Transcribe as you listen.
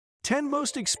10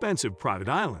 most expensive private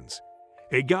islands.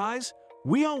 Hey guys,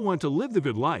 we all want to live the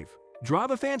good life,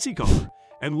 drive a fancy car,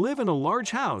 and live in a large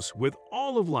house with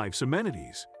all of life's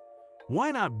amenities.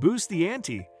 Why not boost the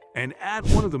ante and add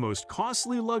one of the most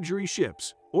costly luxury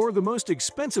ships or the most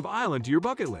expensive island to your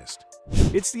bucket list?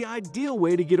 It's the ideal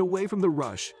way to get away from the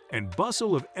rush and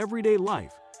bustle of everyday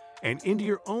life and into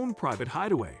your own private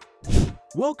hideaway.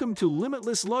 Welcome to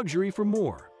Limitless Luxury for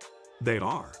More. They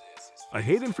are a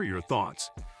haven for your thoughts,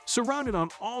 surrounded on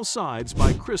all sides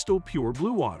by crystal pure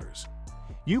blue waters.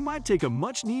 You might take a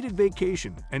much-needed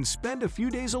vacation and spend a few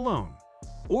days alone,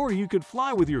 or you could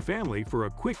fly with your family for a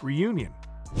quick reunion.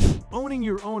 Owning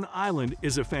your own island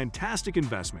is a fantastic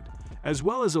investment, as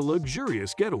well as a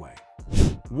luxurious getaway.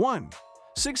 1.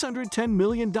 $610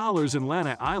 million in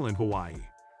Lanai Island, Hawaii.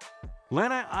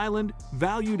 Lanai Island,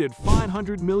 valued at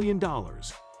 $500 million,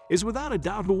 is without a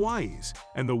doubt Hawaii's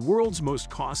and the world's most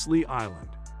costly island.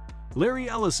 Larry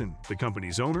Ellison, the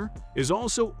company's owner, is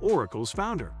also Oracle's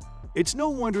founder. It's no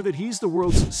wonder that he's the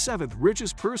world's 7th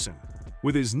richest person,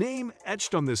 with his name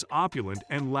etched on this opulent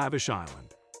and lavish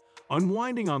island.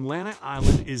 Unwinding on Lanai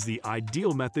Island is the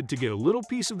ideal method to get a little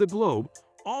piece of the globe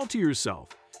all to yourself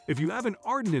if you have an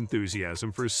ardent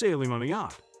enthusiasm for sailing on a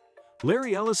yacht.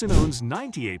 Larry Ellison owns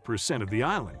 98% of the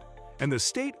island, and the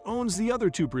state owns the other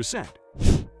 2%.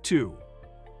 2.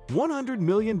 $100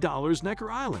 million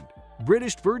Necker Island,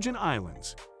 British Virgin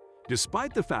Islands.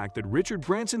 Despite the fact that Richard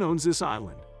Branson owns this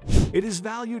island, it is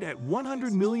valued at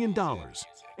 $100 million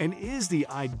and is the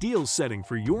ideal setting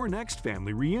for your next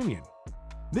family reunion.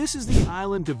 This is the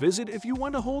island to visit if you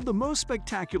want to hold the most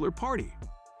spectacular party.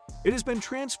 It has been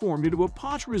transformed into a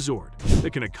posh resort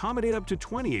that can accommodate up to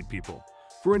 28 people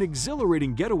for an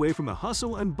exhilarating getaway from the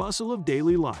hustle and bustle of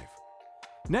daily life.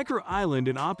 Necker Island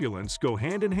and opulence go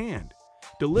hand in hand,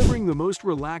 delivering the most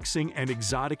relaxing and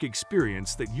exotic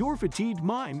experience that your fatigued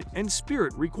mind and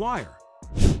spirit require.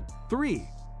 3.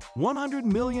 $100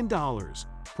 million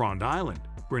Pond Island,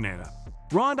 Grenada.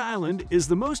 Pond Island is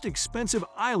the most expensive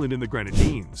island in the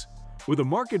Grenadines, with a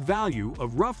market value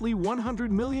of roughly $100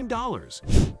 million.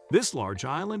 This large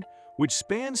island, which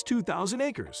spans 2,000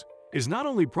 acres, is not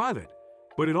only private,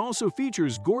 but it also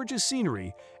features gorgeous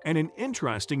scenery and an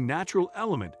interesting natural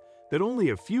element that only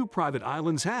a few private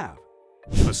islands have.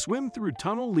 A swim-through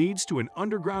tunnel leads to an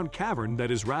underground cavern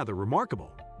that is rather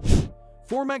remarkable.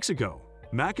 4. Mexico,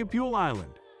 Macapul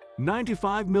Island,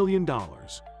 $95 million.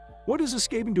 What does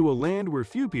escaping to a land where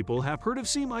few people have heard of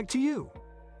seem like to you?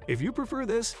 If you prefer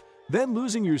this, then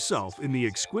losing yourself in the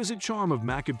exquisite charm of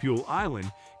Macapul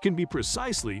Island can be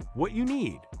precisely what you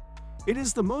need. It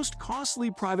is the most costly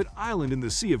private island in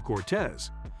the Sea of Cortez,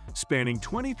 spanning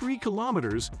 23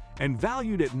 kilometers and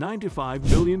valued at $95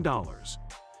 million.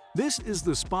 This is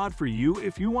the spot for you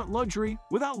if you want luxury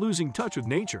without losing touch with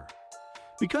nature.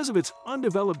 Because of its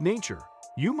undeveloped nature,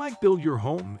 you might build your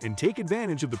home and take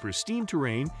advantage of the pristine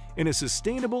terrain in a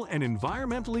sustainable and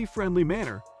environmentally friendly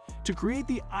manner to create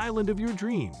the island of your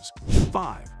dreams.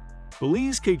 5.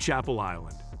 Belize Cape Chapel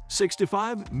Island,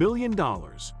 $65 million.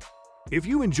 If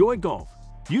you enjoy golf,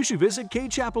 you should visit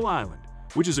Cape Chapel Island,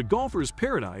 which is a golfer's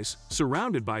paradise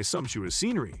surrounded by sumptuous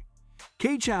scenery.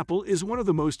 Cape Chapel is one of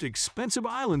the most expensive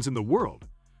islands in the world,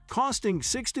 costing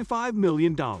 $65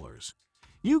 million.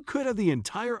 You could have the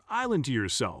entire island to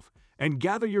yourself and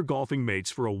gather your golfing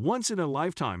mates for a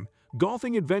once-in-a-lifetime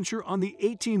golfing adventure on the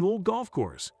 18-hole golf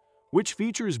course, which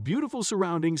features beautiful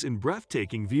surroundings and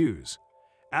breathtaking views.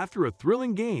 After a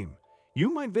thrilling game,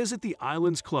 you might visit the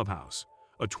island's clubhouse,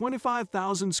 a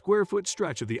 25,000-square-foot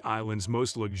stretch of the island's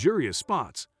most luxurious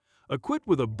spots, equipped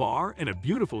with a bar and a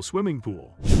beautiful swimming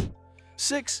pool.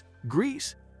 6.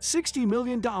 Greece, $60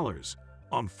 million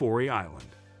on Fori Island.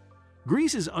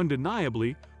 Greece is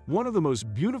undeniably one of the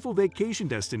most beautiful vacation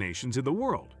destinations in the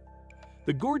world.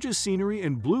 The gorgeous scenery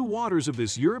and blue waters of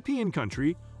this European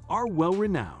country are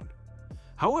well-renowned.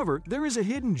 However, there is a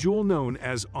hidden jewel known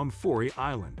as Fori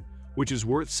Island, which is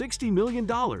worth $60 million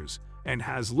and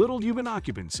has little human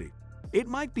occupancy. It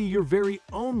might be your very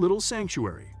own little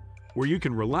sanctuary, where you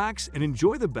can relax and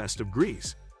enjoy the best of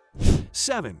Greece.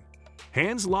 7.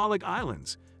 Hans Lollik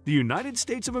Islands, the United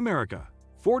States of America,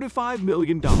 $45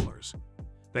 million.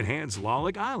 The Hans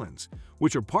Lollik Islands,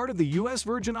 which are part of the U.S.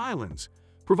 Virgin Islands,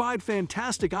 provide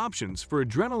fantastic options for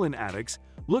adrenaline addicts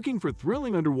looking for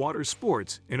thrilling underwater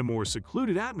sports in a more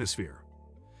secluded atmosphere.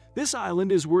 This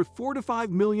island is worth $4 to $5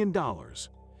 million,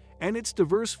 and its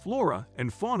diverse flora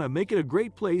and fauna make it a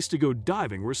great place to go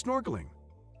diving or snorkeling.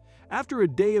 After a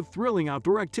day of thrilling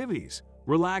outdoor activities,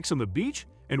 relax on the beach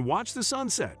and watch the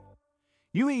sunset.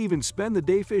 You may even spend the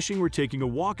day fishing or taking a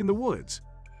walk in the woods.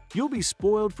 You'll be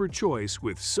spoiled for choice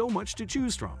with so much to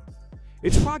choose from.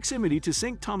 Its proximity to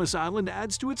St. Thomas Island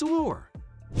adds to its allure.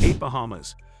 8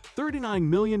 Bahamas, $39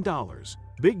 million,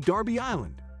 Big Darby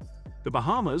Island. The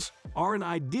Bahamas are an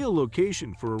ideal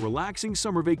location for a relaxing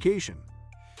summer vacation.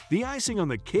 The icing on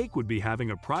the cake would be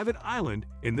having a private island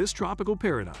in this tropical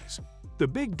paradise. The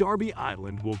Big Darby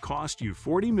Island will cost you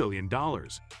 $40 million,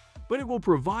 but it will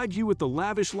provide you with the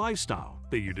lavish lifestyle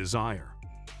that you desire.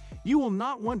 You will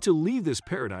not want to leave this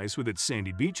paradise with its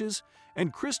sandy beaches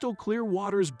and crystal clear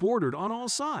waters bordered on all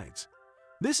sides.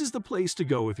 This is the place to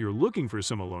go if you're looking for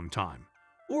some alone time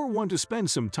or want to spend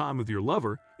some time with your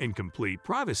lover in complete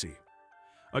privacy.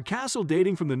 A castle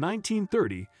dating from the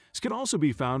 1930s can also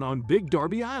be found on Big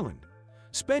Darby Island.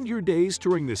 Spend your days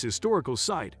touring this historical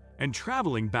site and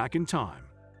traveling back in time.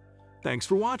 Thanks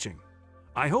for watching.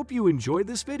 I hope you enjoyed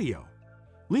this video.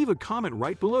 Leave a comment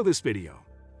right below this video.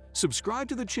 Subscribe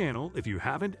to the channel if you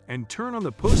haven't and turn on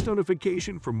the post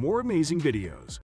notification for more amazing videos.